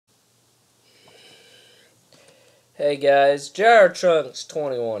Hey guys,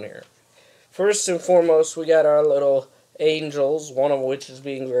 JRTrunks21 here. First and foremost, we got our little angels, one of which is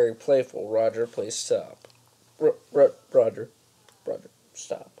being very playful. Roger, please stop. Roger,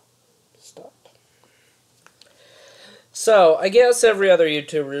 stop. Stop. So, I guess every other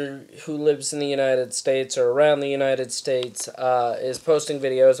YouTuber who lives in the United States or around the United States is posting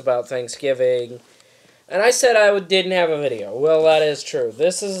videos about Thanksgiving. And I said I didn't have a video. Well, that is true.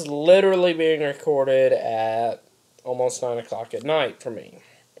 This is literally being recorded at almost 9 o'clock at night for me.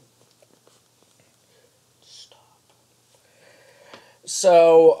 Stop.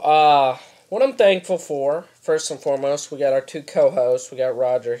 So, what I'm thankful for, first and foremost, we got our two co-hosts. We got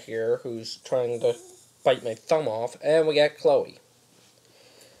Roger here, who's trying to bite my thumb off, and we got Chloe.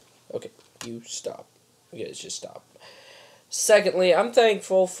 Okay, you stop. You guys just stop. Secondly, I'm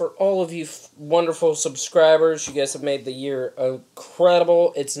thankful for all of you wonderful subscribers. You guys have made the year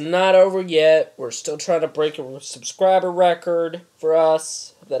incredible. It's not over yet. We're still trying to break a subscriber record for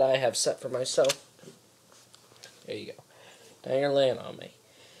us that I have set for myself. There you go. Now you're laying on me.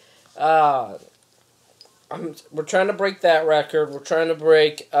 We're trying to break that record. We're trying to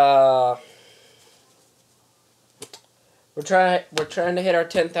break. We're trying to hit our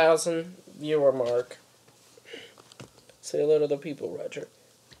 10,000 viewer mark. Say hello to the people, Roger.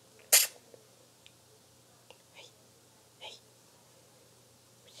 Hey.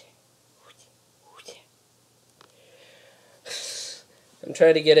 I'm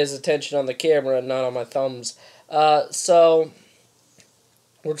trying to get his attention on the camera and not on my thumbs. So,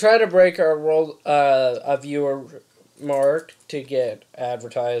 we're trying to break our a viewer mark to get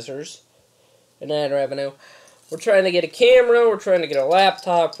advertisers and ad revenue. We're trying to get a camera. We're trying to get a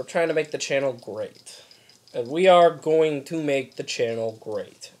laptop. We're trying to make the channel great. And we are going to make the channel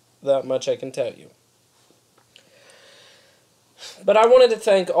great. That much I can tell you. But I wanted to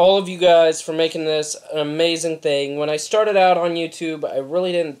thank all of you guys for making this an amazing thing. When I started out on YouTube, I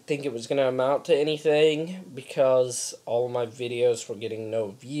really didn't think it was going to amount to anything because all of my videos were getting no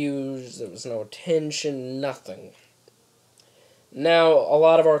views, there was no attention, nothing. Now, a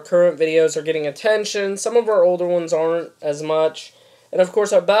lot of our current videos are getting attention. Some of our older ones aren't as much. And of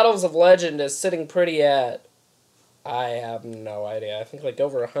course, our Battles of Legend is sitting pretty at, I have no idea, I think like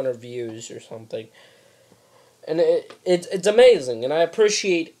over 100 views or something. And it's amazing, and I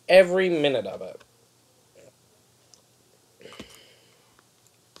appreciate every minute of it.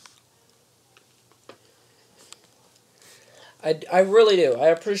 I really do. I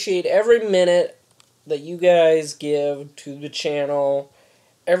appreciate every minute that you guys give to the channel,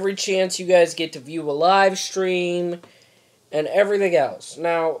 every chance you guys get to view a live stream, and everything else.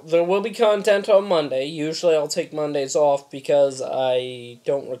 Now, there will be content on Monday. Usually I'll take Mondays off because I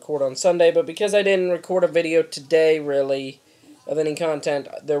don't record on Sunday, but because I didn't record a video today, really, of any content,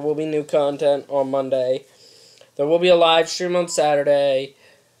 there will be new content on Monday. There will be a live stream on Saturday.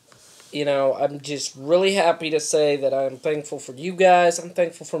 You know, I'm just really happy to say that I'm thankful for you guys. I'm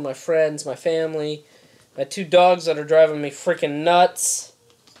thankful for my friends, my family, my two dogs that are driving me freaking nuts.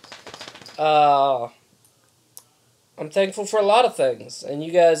 I'm thankful for a lot of things, and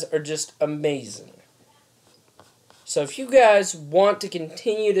you guys are just amazing. So if you guys want to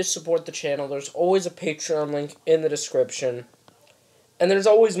continue to support the channel, there's always a Patreon link in the description. And there's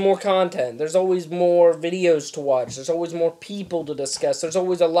always more content. There's always more videos to watch. There's always more people to discuss. There's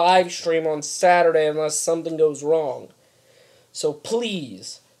always a live stream on Saturday unless something goes wrong. So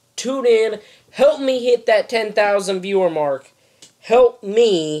please, tune in. Help me hit that 10,000 viewer mark. Help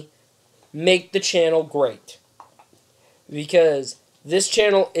me make the channel great. Because this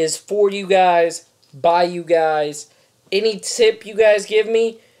channel is for you guys, by you guys. Any tip you guys give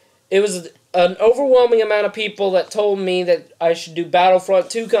me, it was an overwhelming amount of people that told me that I should do Battlefront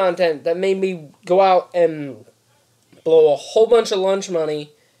 2 content that made me go out and blow a whole bunch of lunch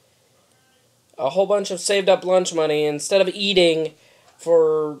money, a whole bunch of saved up lunch money. Instead of eating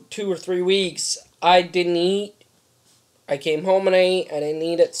for 2 or 3 weeks, I didn't eat. I came home and ate. I didn't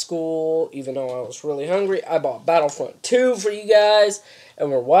eat at school, even though I was really hungry. I bought Battlefront 2 for you guys,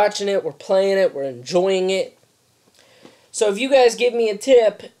 and we're watching it, we're playing it, we're enjoying it. So if you guys give me a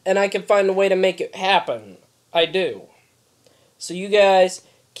tip, and I can find a way to make it happen, I do. So you guys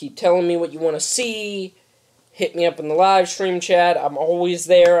keep telling me what you want to see. Hit me up in the live stream chat. I'm always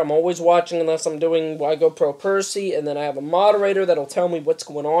there. I'm always watching unless I'm doing Why Go Pro Percy, and then I have a moderator that'll tell me what's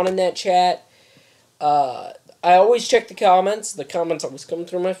going on in that chat. I always check the comments. The comments always come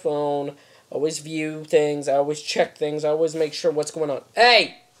through my phone. I always view things. I always check things. I always make sure what's going on.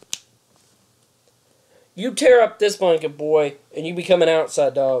 Hey! You tear up this blanket, boy, and you become an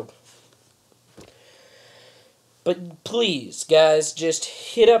outside dog. But please, guys, just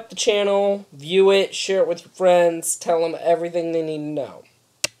hit up the channel, view it, share it with your friends, tell them everything they need to know.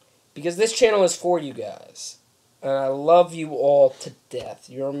 Because this channel is for you guys. And I love you all to death.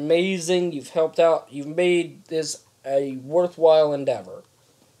 You're amazing. You've helped out. You've made this a worthwhile endeavor.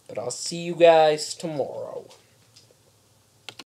 But I'll see you guys tomorrow.